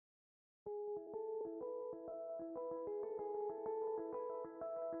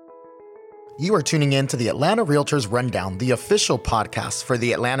You are tuning in to the Atlanta Realtors Rundown, the official podcast for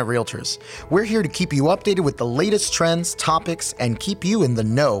the Atlanta Realtors. We're here to keep you updated with the latest trends, topics, and keep you in the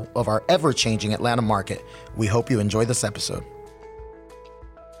know of our ever-changing Atlanta market. We hope you enjoy this episode.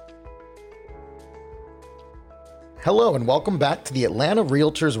 Hello and welcome back to the Atlanta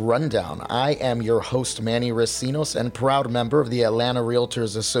Realtors Rundown. I am your host, Manny Recinos, and proud member of the Atlanta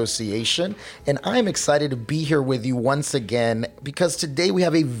Realtors Association. And I'm excited to be here with you once again because today we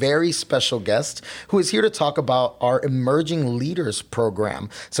have a very special guest who is here to talk about our Emerging Leaders program.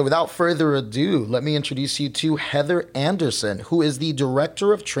 So without further ado, let me introduce you to Heather Anderson, who is the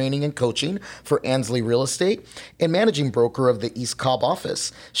Director of Training and Coaching for Ansley Real Estate and Managing Broker of the East Cobb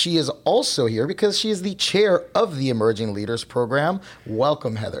office. She is also here because she is the chair of the Emerging Leaders program.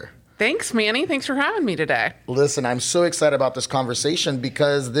 Welcome, Heather. Thanks, Manny. Thanks for having me today. Listen, I'm so excited about this conversation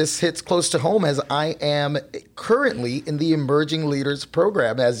because this hits close to home as I am currently in the Emerging Leaders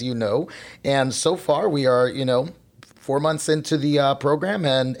program, as you know. And so far we are, 4 months into the program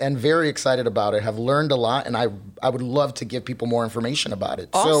and very excited about it. Have learned a lot, and I would love to give people more information about it.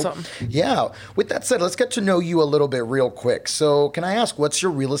 Awesome. So, yeah. With that said, let's get to know you a little bit real quick. So can I ask, what's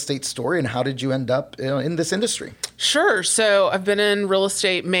your real estate story and how did you end up in this industry? Sure. So I've been in real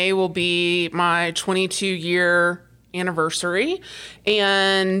estate. May will be my 22-year anniversary.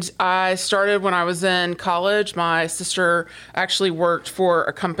 And I started when I was in college. My sister actually worked for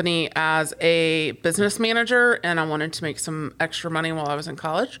a company as a business manager, and I wanted to make some extra money while I was in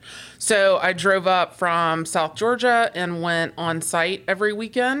college. So I drove up from South Georgia and went on site every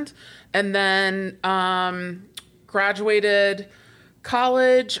weekend, and then graduated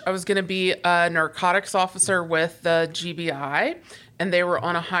college. I was going to be a narcotics officer with the GBI, and they were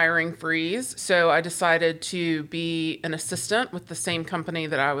on a hiring freeze. So I decided to be an assistant with the same company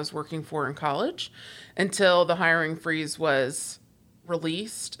that I was working for in college until the hiring freeze was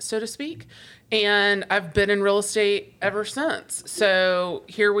released, so to speak. And I've been in real estate ever since. So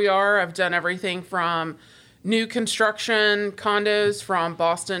here we are. I've done everything from new construction condos from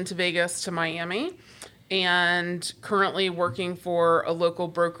Boston to Vegas to Miami, and currently working for a local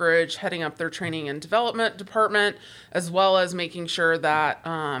brokerage, heading up their training and development department, as well as making sure that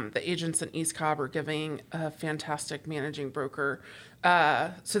the agents in East Cobb are giving a fantastic managing broker.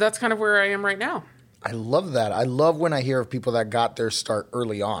 So that's kind of where I am right now. I love that. I love when I hear of people that got their start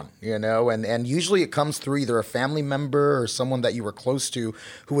early on, and usually it comes through either a family member or someone that you were close to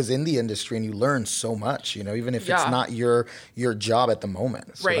who was in the industry, and you learn so much, even if it's not your job at the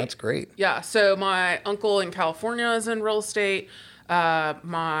moment. So that's great. Yeah. So my uncle in California is in real estate.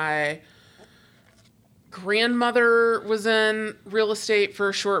 My grandmother was in real estate for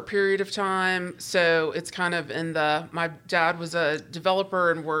a short period of time. So it's kind of my dad was a developer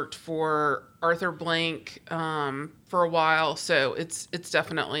and worked for Arthur Blank for a while, so it's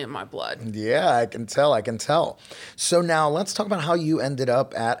definitely in my blood. Yeah, I can tell. So now let's talk about how you ended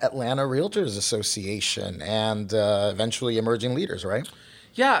up at Atlanta Realtors Association and eventually Emerging Leaders, right?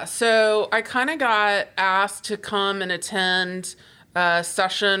 Yeah, so I kind of got asked to come and attend a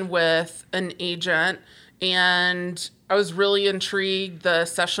session with an agent, and I was really intrigued. The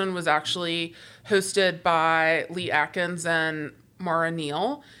session was actually hosted by Lee Atkins and Mara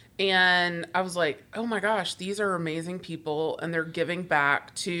Neal. And I was like, oh my gosh, these are amazing people, and they're giving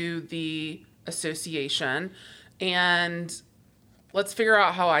back to the association, and let's figure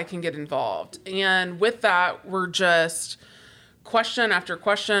out how I can get involved. And with that, we're just question after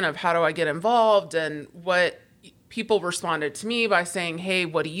question of how do I get involved, and what people responded to me by saying, hey,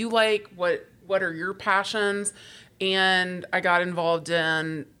 what do you like? What are your passions? And I got involved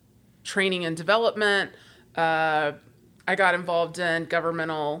in training and development. I got involved in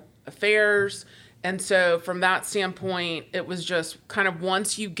governmental affairs. And so from that standpoint, it was just kind of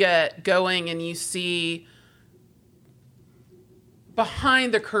once you get going and you see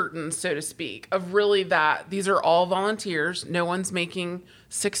behind the curtain, so to speak, of really that these are all volunteers. No one's making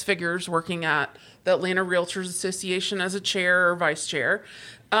six figures working at the Atlanta Realtors Association as a chair or vice chair.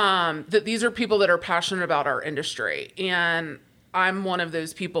 That these are people that are passionate about our industry. And I'm one of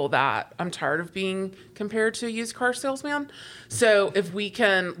those people that I'm tired of being compared to a used car salesman. So if we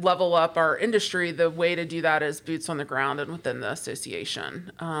can level up our industry, the way to do that is boots on the ground and within the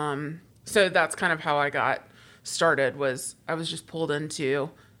association. So that's kind of how I got started. I was just pulled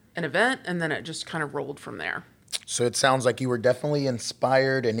into an event, and then it just kind of rolled from there. So it sounds like you were definitely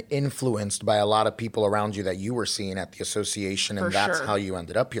inspired and influenced by a lot of people around you that you were seeing at the association, and that's how you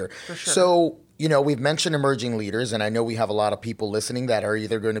ended up here. For sure. So we've mentioned emerging leaders, and I know we have a lot of people listening that are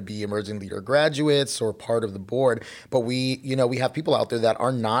either going to be emerging leader graduates or part of the board, but we have people out there that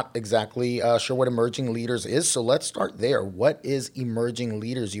are not exactly sure what emerging leaders is. So let's start there. What is emerging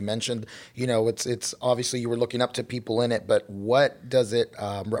leaders? You mentioned, it's obviously you were looking up to people in it, but what does it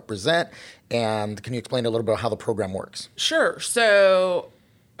represent? And can you explain a little bit how the program works? Sure. So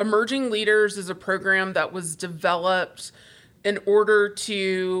Emerging Leaders is a program that was developed in order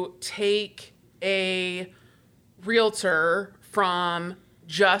to take a realtor from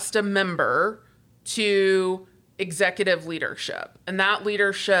just a member to executive leadership. And that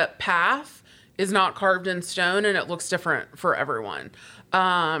leadership path is not carved in stone, and it looks different for everyone.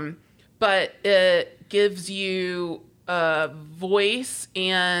 But it gives you a voice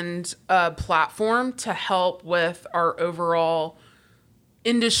and a platform to help with our overall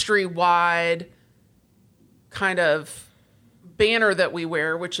industry-wide kind of banner that we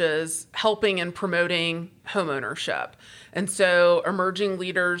wear, which is helping and promoting homeownership. And so Emerging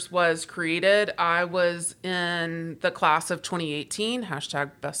Leaders was created. I was in the class of 2018,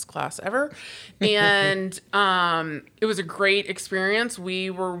 #best class ever. And it was a great experience.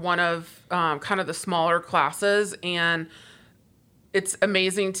 We were one of kind of the smaller classes, and it's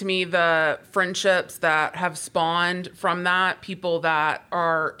amazing to me the friendships that have spawned from that, people that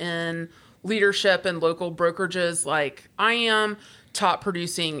are in leadership and local brokerages like I am, top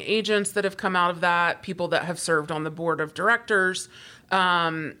producing agents that have come out of that, people that have served on the board of directors.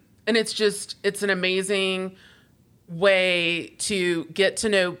 And it's an amazing way to get to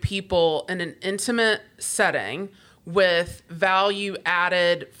know people in an intimate setting with value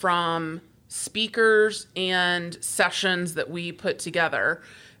added from speakers and sessions that we put together.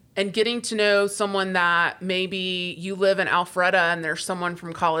 And getting to know someone that maybe you live in Alpharetta and there's someone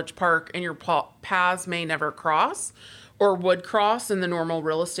from College Park and your paths may never cross or would cross in the normal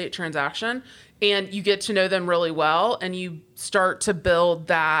real estate transaction. And you get to know them really well and you start to build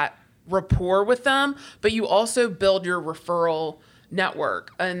that rapport with them, but you also build your referral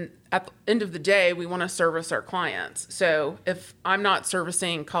network. And at the end of the day, we want to service our clients. So if I'm not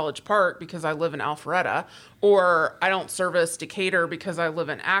servicing College Park because I live in Alpharetta, or I don't service Decatur because I live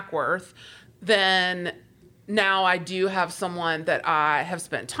in Ackworth, then now I do have someone that I have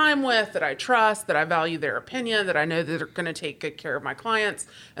spent time with, that I trust, that I value their opinion, that I know that they're going to take good care of my clients,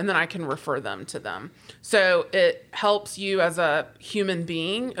 and then I can refer them to them. So it helps you as a human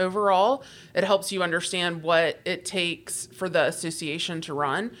being overall. It helps you understand what it takes for the association to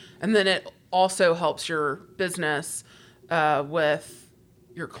run. And then it also helps your business with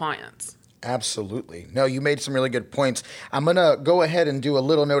your clients. Absolutely. No, you made some really good points. I'm going to go ahead and do a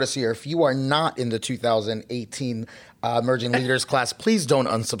little notice here. If you are not in the 2018 Emerging Leaders class, please don't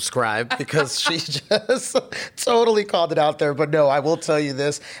unsubscribe because she just totally called it out there. But no, I will tell you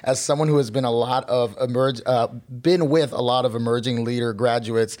this, as someone who has been been with a lot of emerging leader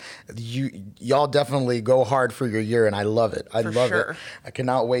graduates, y'all definitely go hard for your year, and I love it. I love it. I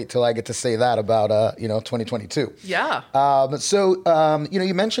cannot wait till I get to say that about 2022. Yeah.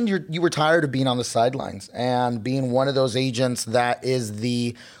 You mentioned you were tired of being on the sidelines and being one of those agents that is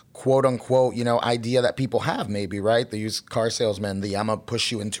the quote unquote, idea that people have maybe, right? The used car salesman, the I'm gonna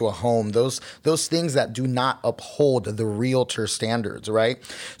push you into a home, those things that do not uphold the realtor standards, right?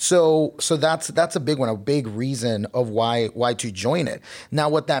 So that's a big one, a big reason of why to join it. Now,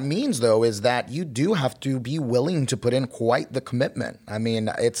 what that means though is that you do have to be willing to put in quite the commitment. I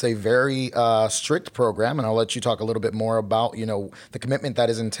mean, it's a very strict program, and I'll let you talk a little bit more about, the commitment that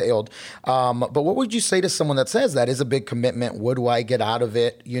is entailed. But what would you say to someone that says that is a big commitment? What do I get out of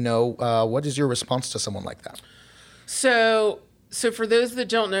it? What is your response to someone like that? So for those that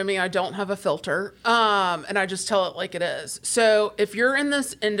don't know me, I don't have a filter, and I just tell it like it is. So if you're in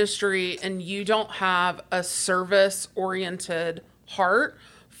this industry and you don't have a service-oriented heart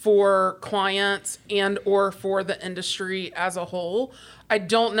for clients and or for the industry as a whole, I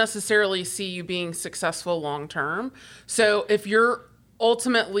don't necessarily see you being successful long-term. So if you're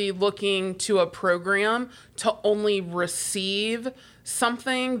ultimately looking to a program to only receive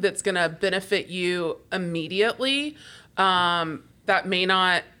something that's going to benefit you immediately, this may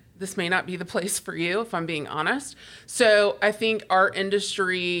not be the place for you, if I'm being honest. So I think our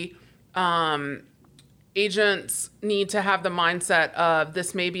industry agents need to have the mindset of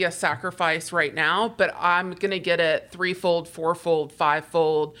this may be a sacrifice right now, but I'm going to get it threefold, fourfold,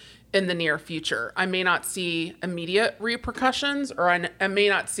 fivefold in the near future. I may not see immediate repercussions, or I may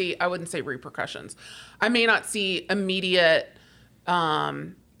not see, I wouldn't say repercussions. I may not see immediate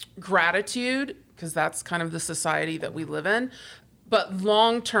gratitude, because that's kind of the society that we live in. But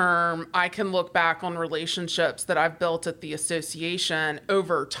long term, I can look back on relationships that I've built at the association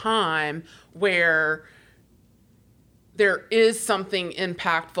over time where there is something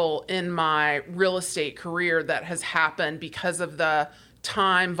impactful in my real estate career that has happened because of the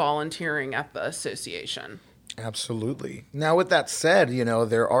time volunteering at the association. Absolutely. Now, with that said,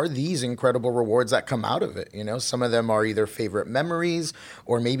 there are these incredible rewards that come out of it. Some of them are either favorite memories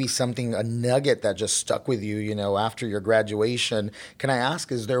or maybe a nugget that just stuck with you, after your graduation. Can I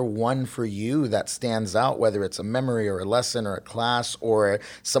ask, is there one for you that stands out, whether it's a memory or a lesson or a class or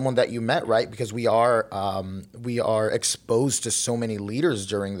someone that you met, right? Because we are exposed to so many leaders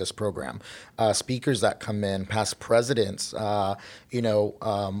during this program, speakers that come in, past presidents. What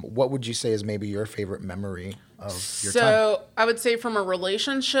would you say is maybe your favorite memory of your time? So I would say from a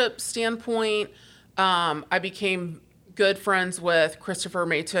relationship standpoint, I became good friends with Christopher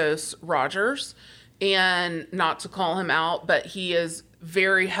Matos Rogers, and not to call him out, but he is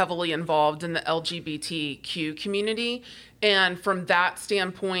very heavily involved in the LGBTQ community. And from that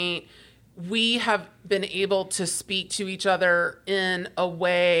standpoint, we have been able to speak to each other in a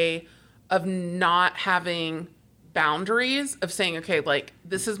way of not having boundaries, of saying, okay, like,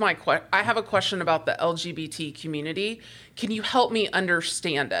 this is I have a question about the LGBT community. Can you help me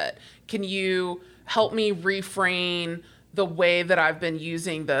understand it? Can you help me refrain the way that I've been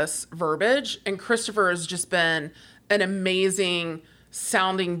using this verbiage? And Christopher has just been an amazing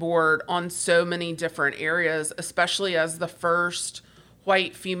sounding board on so many different areas, especially as the first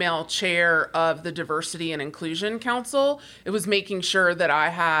white female chair of the Diversity and Inclusion Council. It was making sure that I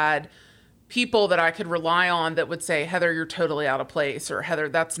had people that I could rely on that would say, Heather, you're totally out of place, or Heather,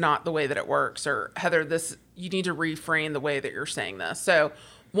 that's not the way that it works, or Heather, you need to reframe the way that you're saying this. So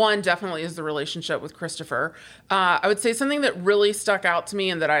one definitely is the relationship with Christopher. I would say something that really stuck out to me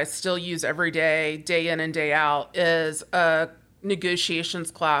and that I still use every day, day in and day out, is a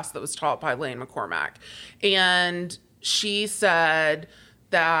negotiations class that was taught by Lane McCormack. And she said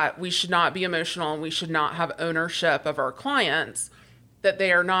that we should not be emotional and we should not have ownership of our clients, that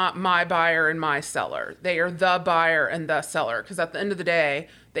they are not my buyer and my seller. They are the buyer and the seller. Because at the end of the day,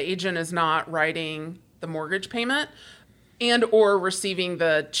 the agent is not writing the mortgage payment and or receiving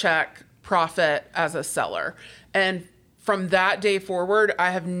the check profit as a seller. And from that day forward, I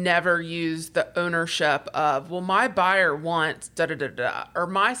have never used the ownership of, well, my buyer wants da-da-da-da, or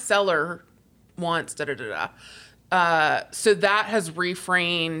my seller wants da-da-da-da. So that has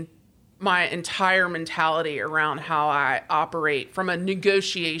reframed my entire mentality around how I operate from a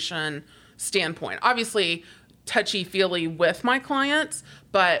negotiation standpoint. Obviously, touchy-feely with my clients,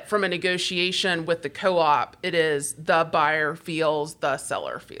 but from a negotiation with the co-op, it is the buyer feels, the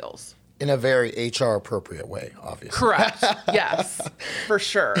seller feels. In a very HR appropriate way, obviously. Correct. Yes, for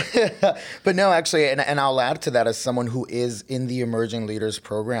sure. But no, actually, and I'll add to that, as someone who is in the Emerging Leaders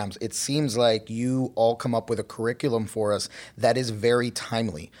programs, it seems like you all come up with a curriculum for us that is very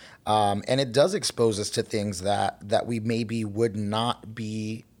timely. And it does expose us to things that we maybe would not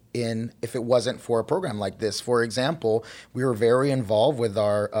be in if it wasn't for a program like this. For example, we were very involved with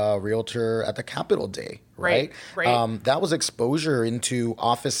our realtor at the Capitol Day, right? Right. That was exposure into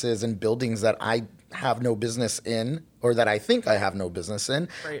offices and buildings that I have no business in, or that I think I have no business in,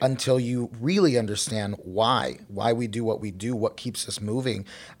 Right. until you really understand why we do what we do, what keeps us moving.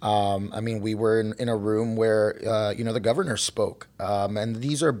 We were in a room where, the governor spoke. And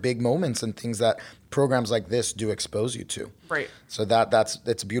these are big moments and things that programs like this do expose you to. Right. So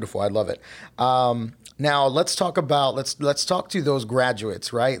it's beautiful. I love it. Now let's talk to those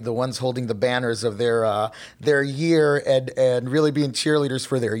graduates, right? The ones holding the banners of their year and really being cheerleaders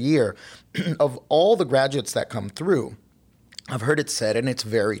for their year. Of all the graduates that come through, I've heard it said, and it's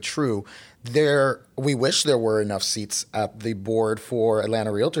very true, we wish there were enough seats at the board for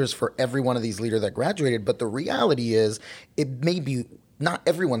Atlanta Realtors for every one of these leaders that graduated, but the reality is it may be not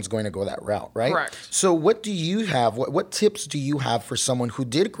everyone's going to go that route, right? Correct. So what do you have? What tips do you have for someone who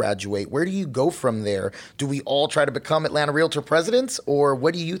did graduate? Where do you go from there? Do we all try to become Atlanta Realtor presidents, or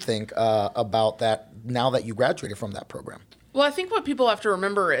what do you think about that now that you graduated from that program? Well, I think what people have to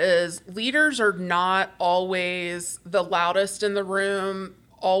remember is leaders are not always the loudest in the room,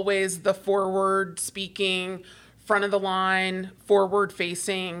 always the forward speaking, front of the line, forward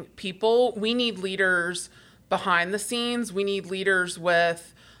facing people. We need leaders behind the scenes. We need leaders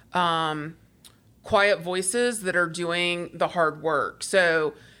with quiet voices that are doing the hard work.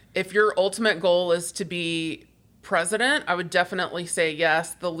 So if your ultimate goal is to be president, I would definitely say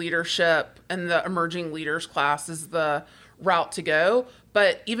yes, the leadership and the emerging leaders class is the route to go.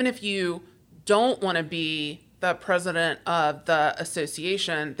 But even if you don't want to be the president of the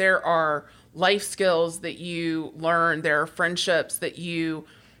association, there are life skills that you learn. There are friendships that you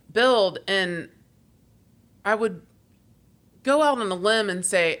build. And I would go out on a limb and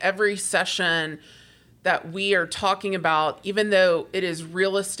say every session that we are talking about, even though it is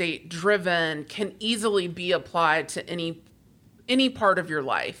real estate driven, can easily be applied to any part of your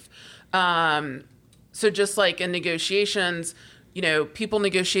life. So just like in negotiations, people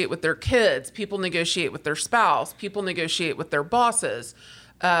negotiate with their kids, people negotiate with their spouse, people negotiate with their bosses.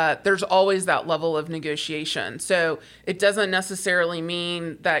 There's always that level of negotiation. So it doesn't necessarily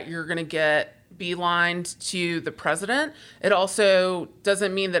mean that you're going to get beelined to the president. It also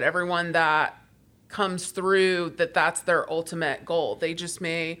doesn't mean that everyone that comes through that's their ultimate goal. They just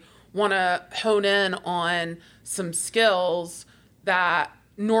may want to hone in on some skills that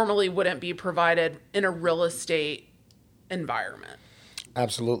normally wouldn't be provided in a real estate environment.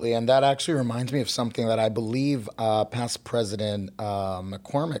 Absolutely. And that actually reminds me of something that I believe past President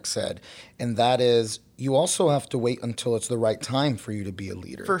McCormick said, and that is you also have to wait until it's the right time for you to be a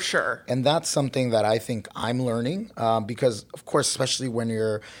leader. For sure. And that's something that I think I'm learning because, of course, especially when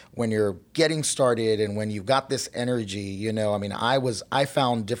you're getting started and when you've got this energy, I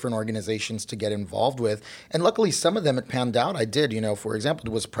found different organizations to get involved with. And luckily, some of them it panned out. I did, for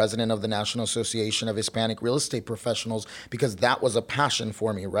example, was president of the National Association of Hispanic Real Estate Professionals because that was a passion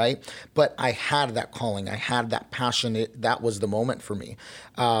for me, right? But I had that calling. I had that passion. That was the moment for me.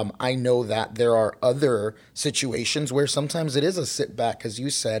 I know that there are other situations where sometimes it is a sit back, as you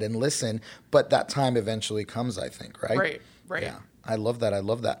said, and listen, but that time eventually comes, I think, right? Right. Yeah. I love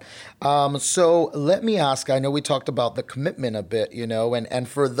that. So let me ask, I know we talked about the commitment a bit, and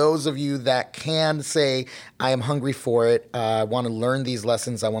for those of you that can say, I am hungry for it, I want to learn these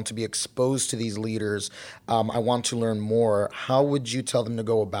lessons, I want to be exposed to these leaders, I want to learn more, how would you tell them to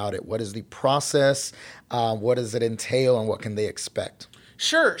go about it? What is the process? What does it entail, and what can they expect?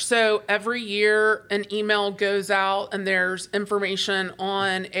 Sure. So every year an email goes out and there's information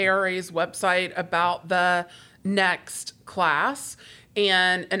on ARA's website about the next class,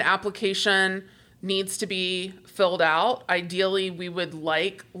 and an application needs to be filled out. Ideally, we would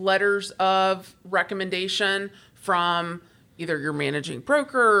like letters of recommendation from either your managing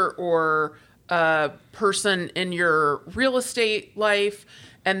broker or a person in your real estate life.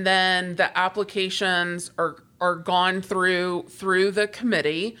 And then the applications are gone through the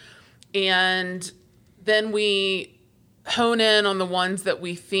committee, and then we hone in on the ones that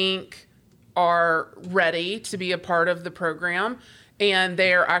we think are ready to be a part of the program, and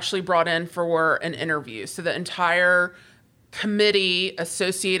they are actually brought in for an interview. So the entire committee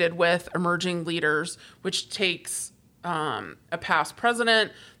associated with emerging leaders, which takes a past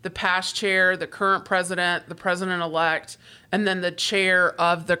president, the past chair, the current president, the president-elect, and then the chair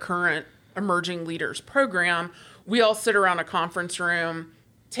of the current Emerging Leaders program, we all sit around a conference room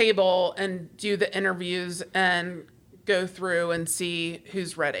table and do the interviews and go through and see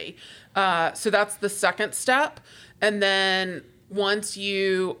who's ready. So that's the second step. And then once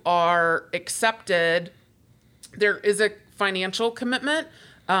you are accepted, there is a financial commitment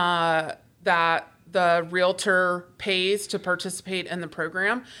that the realtor pays to participate in the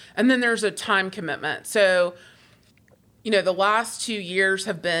program. And then there's a time commitment. So the last 2 years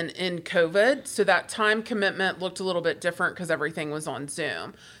have been in COVID, so that time commitment looked a little bit different because everything was on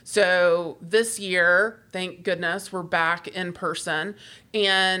Zoom. So this year, thank goodness, we're back in person,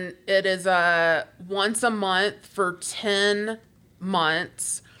 and it is once a month for 10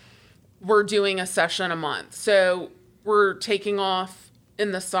 months. We're doing a session a month. So we're taking off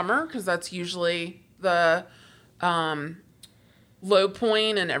in the summer because that's usually the low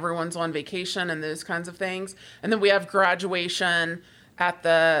point and everyone's on vacation and those kinds of things. And then we have graduation at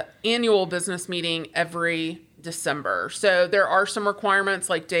the annual business meeting every December. So there are some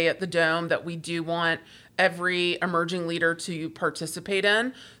requirements like Day at the Dome that we do want every emerging leader to participate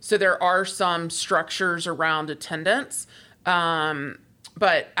in. So there are some structures around attendance,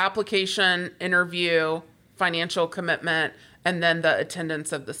 but application, interview, financial commitment, and then the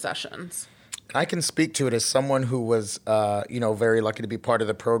attendance of the sessions. I can speak to it as someone who was, very lucky to be part of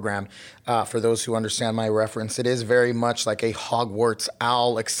the program. For those who understand my reference, it is very much like a Hogwarts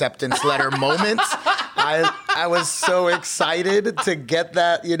owl acceptance letter moment. I was so excited to get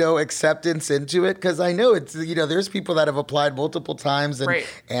that, acceptance into it because I know it's, there's people that have applied multiple times and, right.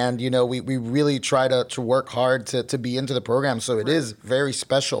 and we really try to work hard to be into the program. So it is very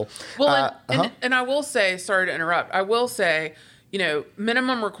special. Well, and I will say, sorry to interrupt, I will say,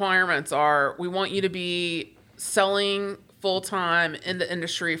 minimum requirements are we want you to be selling full-time in the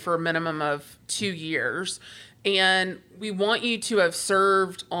industry for a minimum of 2 years. And we want you to have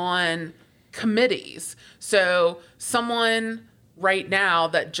served on committees. So someone right now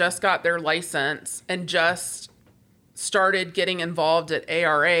that just got their license and just started getting involved at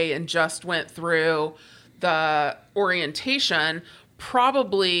ARA and just went through the orientation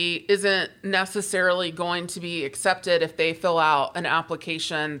probably isn't necessarily going to be accepted if they fill out an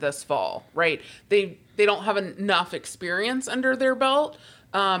application this fall, right? They don't have enough experience under their belt.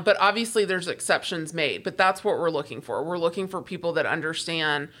 But obviously there's exceptions made, but that's what we're looking for. We're looking for people that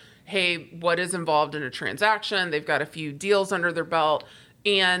understand, hey, what is involved in a transaction? They've got a few deals under their belt,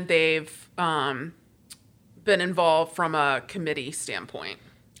 and they've been involved from a committee standpoint.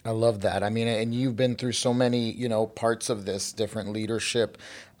 I love that. I mean, and you've been through so many, parts of this, different leadership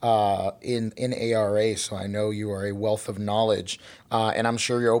in ARA, so I know you are a wealth of knowledge, and I'm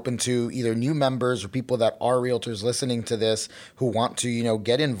sure you're open to either new members or people that are realtors listening to this who want to,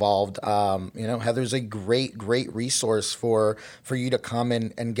 get involved. Heather's a great resource for you to come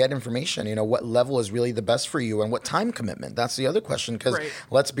and get information. What level is really the best for you and what time commitment. That's the other question, because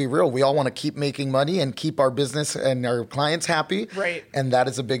let's be real, we all want to keep making money and keep our business and our clients happy, right? And that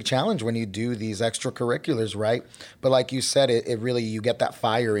is a big challenge when you do these extracurriculars, right? But like you said, it really, you get that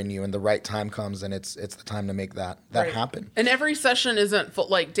fire in you and the right time comes, and it's the time to make that happen. And every session isn't full.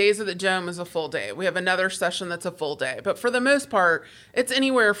 Like Days of the Dome is a full day. We have another session that's a full day, but for the most part, it's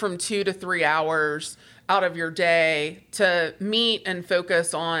anywhere from 2 to 3 hours out of your day to meet and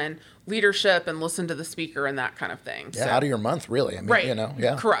focus on leadership and listen to the speaker and that kind of thing. Yeah, out of your month, really. I mean,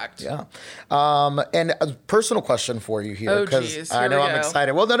 yeah. Correct. Yeah. And a personal question for you here, because I know I'm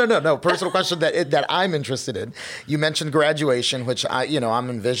excited. Well, no. Personal question that I'm interested in. You mentioned graduation, which I'm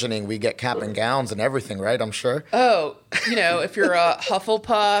envisioning we get cap and gowns and everything, right? I'm sure. Oh, if you're a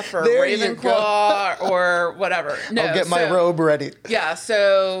Hufflepuff or Ravenclaw or whatever. No, I'll get my robe ready. Yeah.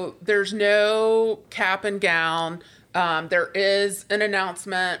 So there's no cap and gown. There is an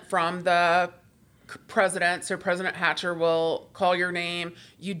announcement from the president, so President Hatcher will call your name.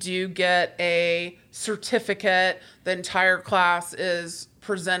 You do get a certificate. The entire class is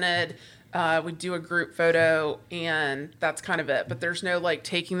presented. We do a group photo, and that's kind of it. But there's no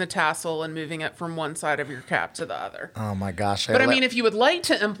taking the tassel and moving it from one side of your cap to the other. Oh my gosh! But I mean, if you would like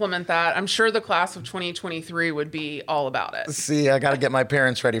to implement that, I'm sure the class of 2023 would be all about it. See, I got to get my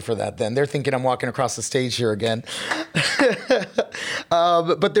parents ready for that. Then they're thinking I'm walking across the stage here again.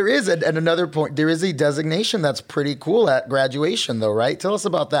 But there is another point. There is a designation that's pretty cool at graduation, though, right? Tell us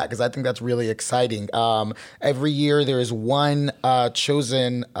about that, because I think that's really exciting. Every year there is one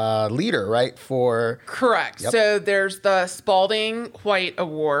chosen leader, right? Correct. Yep. So there's the Spalding White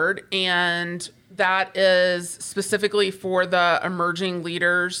Award, and that is specifically for the emerging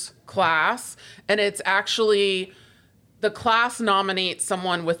leaders class, and it's actually the class nominates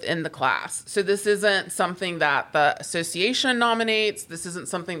someone within the class. So this isn't something that the association nominates. This isn't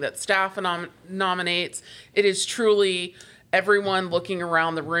something that staff nominates. It is truly everyone looking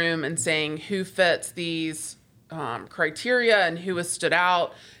around the room and saying who fits these criteria and who has stood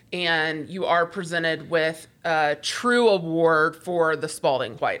out. And you are presented with a true award for the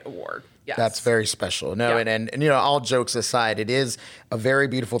Spalding White Award. Yes. That's very special. No, yeah. and all jokes aside, it is a very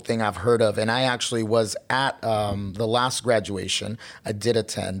beautiful thing I've heard of. And I actually was at the last graduation. I did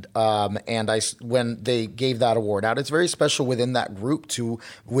attend. And when they gave that award out, it's very special within that group to,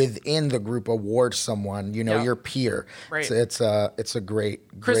 within the group, award someone, your peer. Right. It's a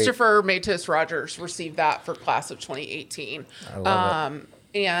great. Christopher Matos Rogers received that for class of 2018. I love it.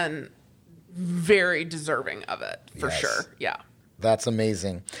 And very deserving of it, for sure. Yeah. That's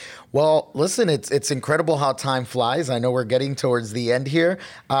amazing. Well, listen, it's incredible how time flies. I know we're getting towards the end here.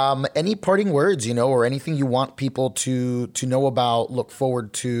 Any parting words, or anything you want people to know about, look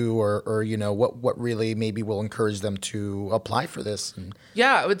forward to, or what really maybe will encourage them to apply for this?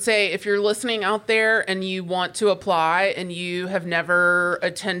 Yeah, I would say if you're listening out there and you want to apply and you have never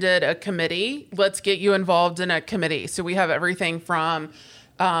attended a committee, let's get you involved in a committee. So we have everything from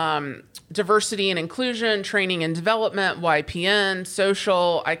diversity and inclusion, training and development, YPN,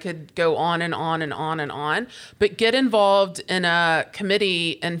 social. I could go on and on and on and on, but get involved in a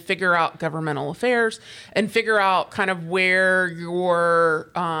committee and figure out governmental affairs and figure out kind of where your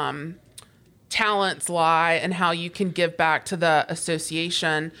talents lie and how you can give back to the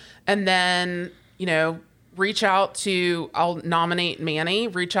association. And then, reach out to, I'll nominate Manny,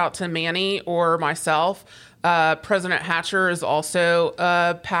 reach out to Manny or myself. President Hatcher is also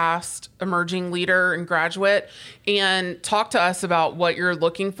a past emerging leader and graduate, and talk to us about what you're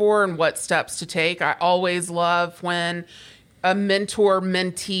looking for and what steps to take. I always love when a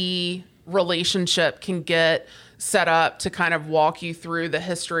mentor-mentee relationship can get set up to kind of walk you through the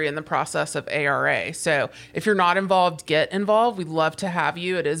history and the process of ARA. So if you're not involved, get involved. We'd love to have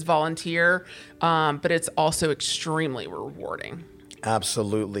you. It is volunteer, but it's also extremely rewarding.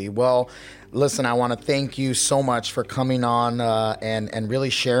 Absolutely. Well, listen, I want to thank you so much for coming on and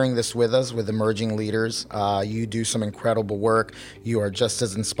really sharing this with us, with emerging leaders. You do some incredible work. You are just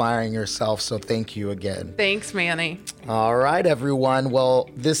as inspiring yourself, so thank you again. Thanks, Manny. All right, everyone.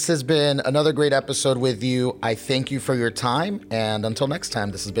 Well, this has been another great episode with you. I thank you for your time, and until next time,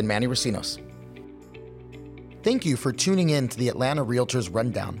 this has been Manny Recinos. Thank you for tuning in to the Atlanta Realtors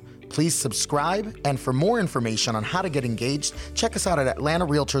Rundown. Please subscribe, and for more information on how to get engaged, check us out at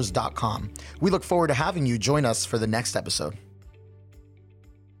atlantarealtors.com. We look forward to having you join us for the next episode.